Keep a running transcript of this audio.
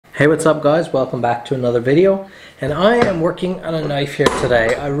Hey, what's up guys? Welcome back to another video, and I am working on a knife here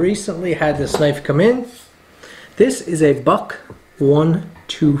today. I recently had this knife come in. This is a Buck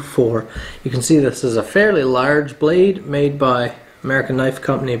 124. You can see this is a fairly large blade made by American knife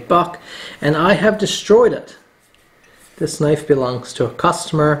company Buck, and I have destroyed it. This knife belongs to a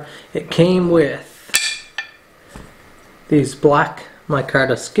customer. It came with these black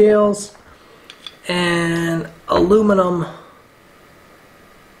micarta scales and aluminum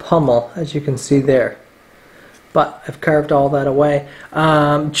pummel, as you can see there, but I've carved all that away.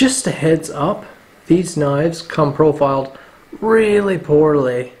 Just a heads up, these knives come profiled really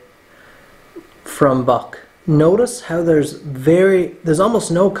poorly from Buck. Notice how there's almost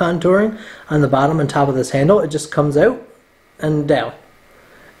no contouring on the bottom and top of this handle. It just comes out and down,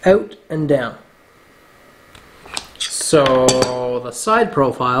 out and down. So the side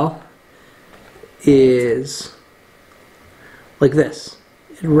profile is like this.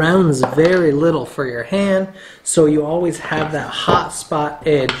 It rounds very little for your hand, so you always have that hot spot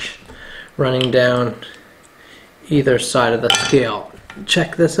edge running down either side of the scale.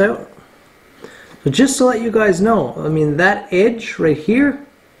 Check this out. So just to let you guys know, I mean, that edge right here,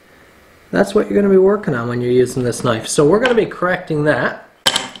 that's what you're going to be working on when you're using this knife. So we're going to be correcting that,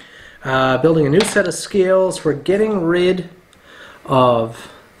 building a new set of scales. We're getting rid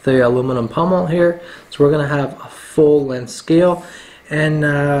of the aluminum pummel here, so we're going to have a full length scale. And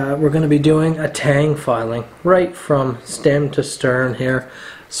we're going to be doing a tang filing right from stem to stern here.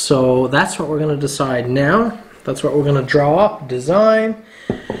 So that's what we're going to decide now. That's what we're going to draw up, design,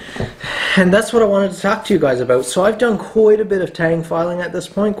 and that's what I wanted to talk to you guys about. So I've done quite a bit of tang filing at this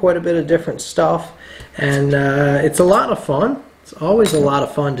point, quite a bit of different stuff, and it's a lot of fun. It's always a lot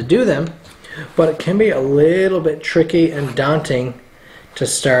of fun to do them, but it can be a little bit tricky and daunting to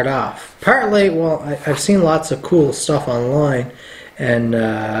start off. Partly, well, I've seen lots of cool stuff online, and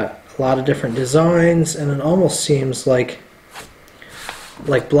a lot of different designs, and it almost seems like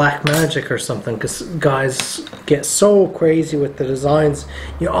black magic or something, because guys get so crazy with the designs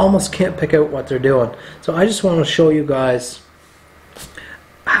you almost can't pick out what they're doing. So I just want to show you guys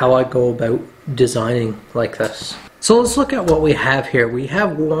how I go about designing like this. So let's look at what we have here. We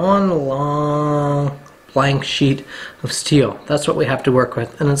have one long blank sheet of steel. That's what we have to work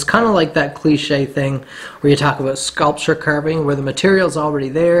with, and it's kind of like that cliche thing where you talk about sculpture carving, where the material's already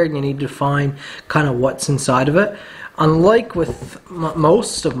there and you need to find kind of what's inside of it. Unlike with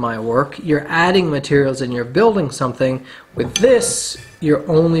most of my work, you're adding materials and you're building something. With this, you're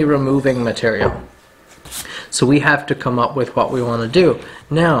only removing material. So we have to come up with what we want to do.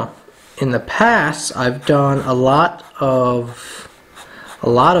 Now, in the past, I've done a lot of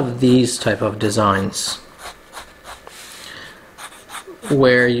these type of designs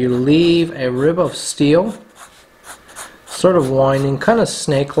where you leave a rib of steel sort of winding, kind of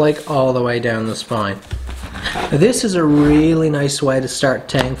snake-like, all the way down the spine. Now, this is a really nice way to start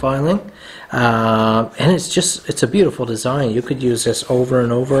tang filing, and it's a beautiful design. You could use this over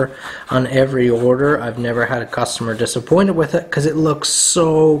and over on every order. I've never had a customer disappointed with it because it looks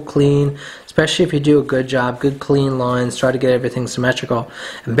so clean, especially if you do a good job, good clean lines, try to get everything symmetrical.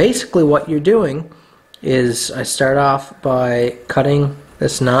 And basically what you're doing is I start off by cutting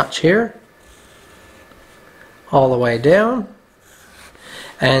this notch here all the way down,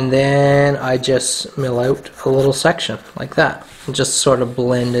 and then I just mill out a little section like that and just sort of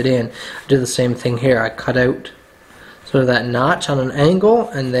blend it in. I do the same thing here. I cut out sort of that notch on an angle,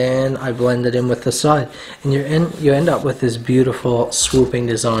 and then I blend it in with the side, and you end up with this beautiful swooping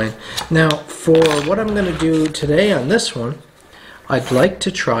design. Now, for what I'm going to do today on this one, I'd like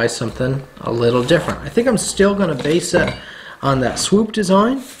to try something a little different. I think I'm still going to base it on that swoop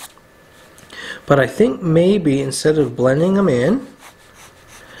design, but I think maybe instead of blending them in,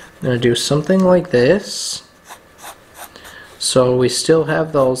 I'm going to do something like this, so we still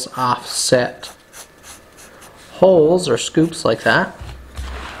have those offset holes or scoops like that.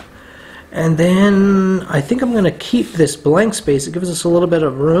 And then I think I'm going to keep this blank space. It gives us a little bit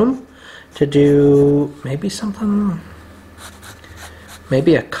of room to do maybe something,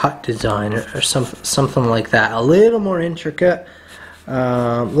 maybe a cut design or something like that. A little more intricate,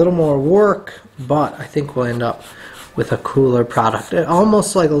 a little more work, but I think we'll end up with a cooler product.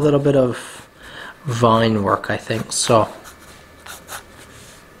 Almost like a little bit of vine work, I think. So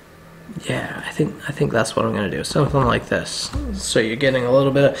yeah, I think that's what I'm going to do. Something like this. So you're getting a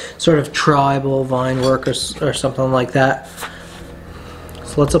little bit of sort of tribal vine work or something like that.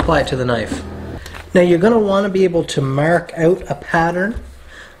 So let's apply it to the knife. Now you're going to want to be able to mark out a pattern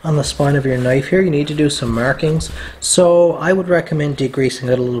on the spine of your knife here, you need to do some markings. So I would recommend degreasing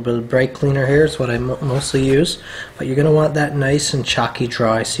it a little bit of brake cleaner here is what I mostly use. But you're going to want that nice and chalky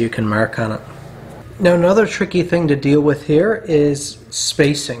dry so you can mark on it. Now another tricky thing to deal with here is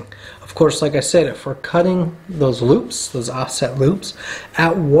spacing. Of course, like I said, if we're cutting those loops, those offset loops,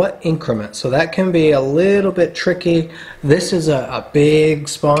 at what increment? So that can be a little bit tricky. This is a big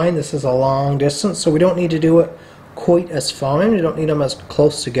spine, this is a long distance, so we don't need to do it quite as fine. We don't need them as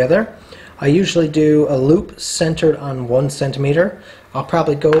close together. I usually do a loop centered on 1 centimeter. I'll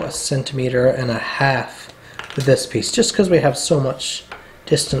probably go 1.5 centimeters with this piece, just because we have so much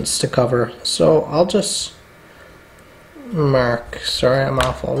distance to cover. So I'll just mark. Sorry, I'm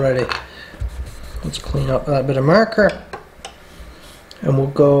off already. Let's clean up that bit of marker, and we'll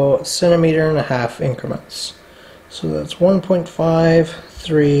go 1.5 centimeter increments. So that's 1.5,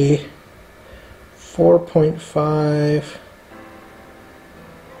 3, 4.5,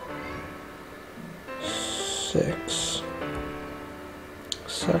 6,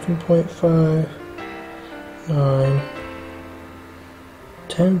 7.5, 9,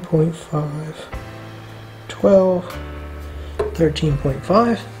 10.5, 12,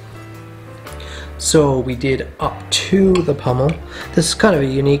 13.5. So we did up to the pommel. This is kind of a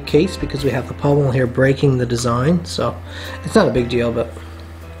unique case because we have the pommel here breaking the design, so it's not a big deal, but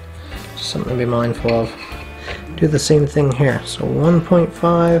just something to be mindful of. Do the same thing here. So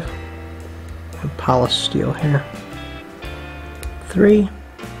 1.5 and polished steel here. 3.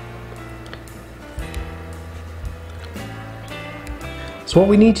 So what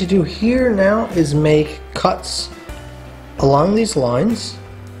we need to do here now is make cuts along these lines.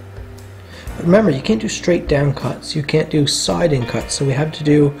 Remember, you can't do straight down cuts, you can't do siding cuts, so we have to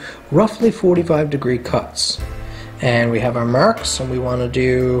do roughly 45-degree cuts. And we have our marks, and we want to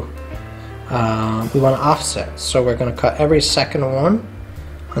do, we want to offset. So we're going to cut every second one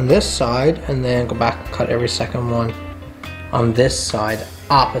on this side, and then go back and cut every second one on this side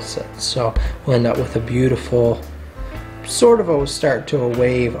opposite. So we'll end up with a beautiful sort of a start to a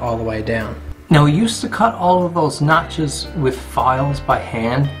wave all the way down. Now we used to cut all of those notches with files by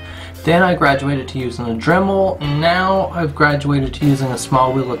hand. Then I graduated to using a Dremel. Now I've graduated to using a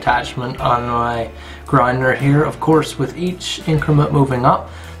small wheel attachment on my grinder here. Of course, with each increment moving up,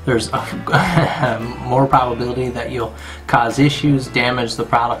 there's a more probability that you'll cause issues, damage the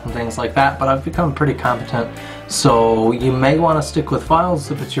product and things like that, but I've become pretty competent. So you may want to stick with files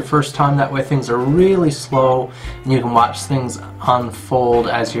if it's your first time. That way things are really slow and you can watch things unfold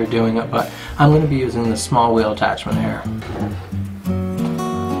as you're doing it, but I'm going to be using the small wheel attachment here.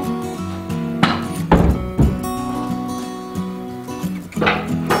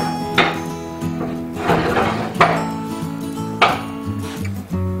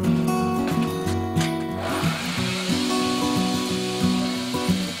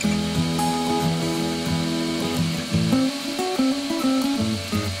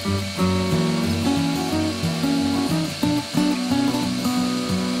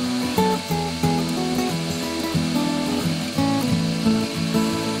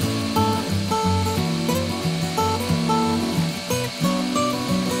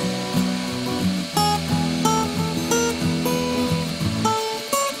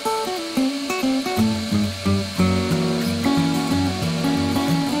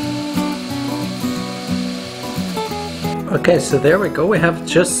 Okay, so there we go. We have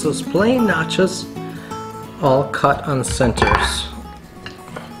just those plain notches all cut on centers.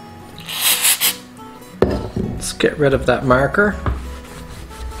 Let's get rid of that marker.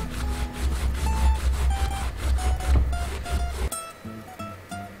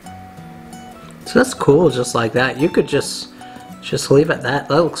 So that's cool, just like that. You could just leave it at that.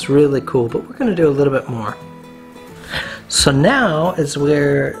 That looks really cool, but we're going to do a little bit more. So now is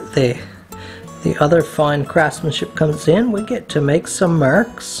where the other fine craftsmanship comes in. We get to make some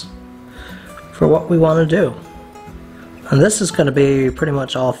marks for what we want to do. And this is going to be pretty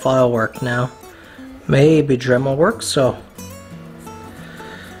much all file work now. Maybe Dremel work, so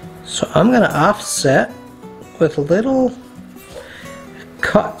I'm going to offset with little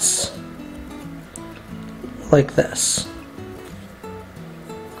cuts like this.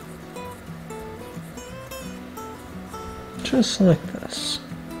 Just like this.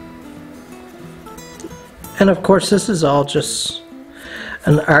 And of course this is all just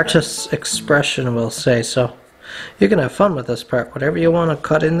an artist's expression, we'll say, so you can have fun with this part. Whatever you want to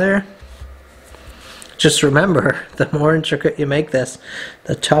cut in there, just remember, the more intricate you make this,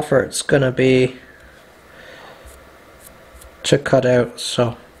 the tougher it's going to be to cut out.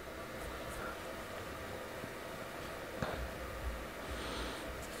 So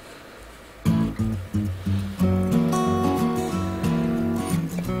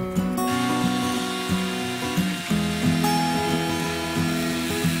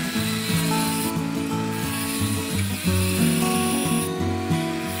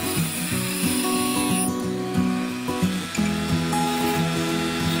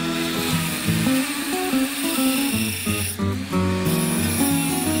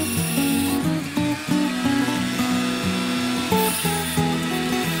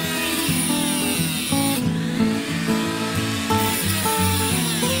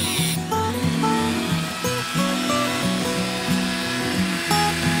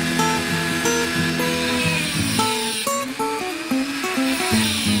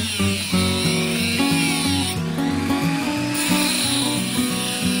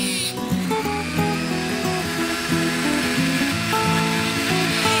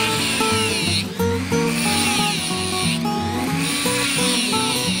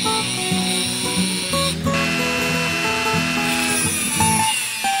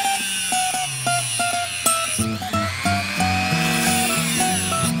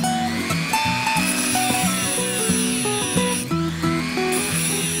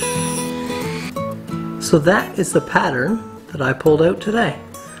So that is the pattern that I pulled out today.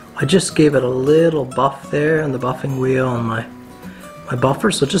 I just gave it a little buff there on the buffing wheel on my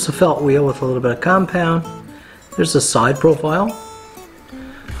buffer, so just a felt wheel with a little bit of compound. There's the side profile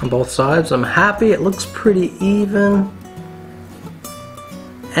on both sides. I'm happy, it looks pretty even,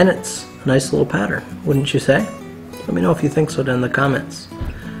 and it's a nice little pattern, wouldn't you say? Let me know if you think so down in the comments.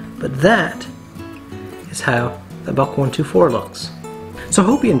 But that is how the Buck 124 looks. So I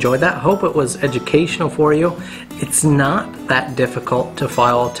hope you enjoyed that. I hope it was educational for you. It's not that difficult to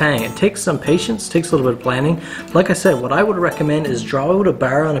file a tang. It takes some patience, takes a little bit of planning. Like I said, what I would recommend is draw out a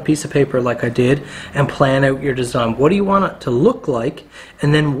bar on a piece of paper like I did and plan out your design. What do you want it to look like?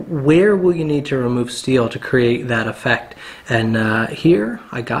 And then where will you need to remove steel to create that effect? And here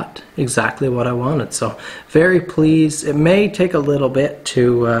I got exactly what I wanted. So very pleased. It may take a little bit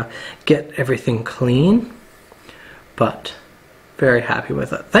to get everything clean, but very happy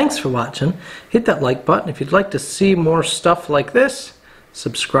with it. Thanks for watching. Hit that like button. If you'd like to see more stuff like this,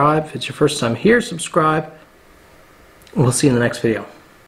 subscribe. If it's your first time here, subscribe. We'll see you in the next video.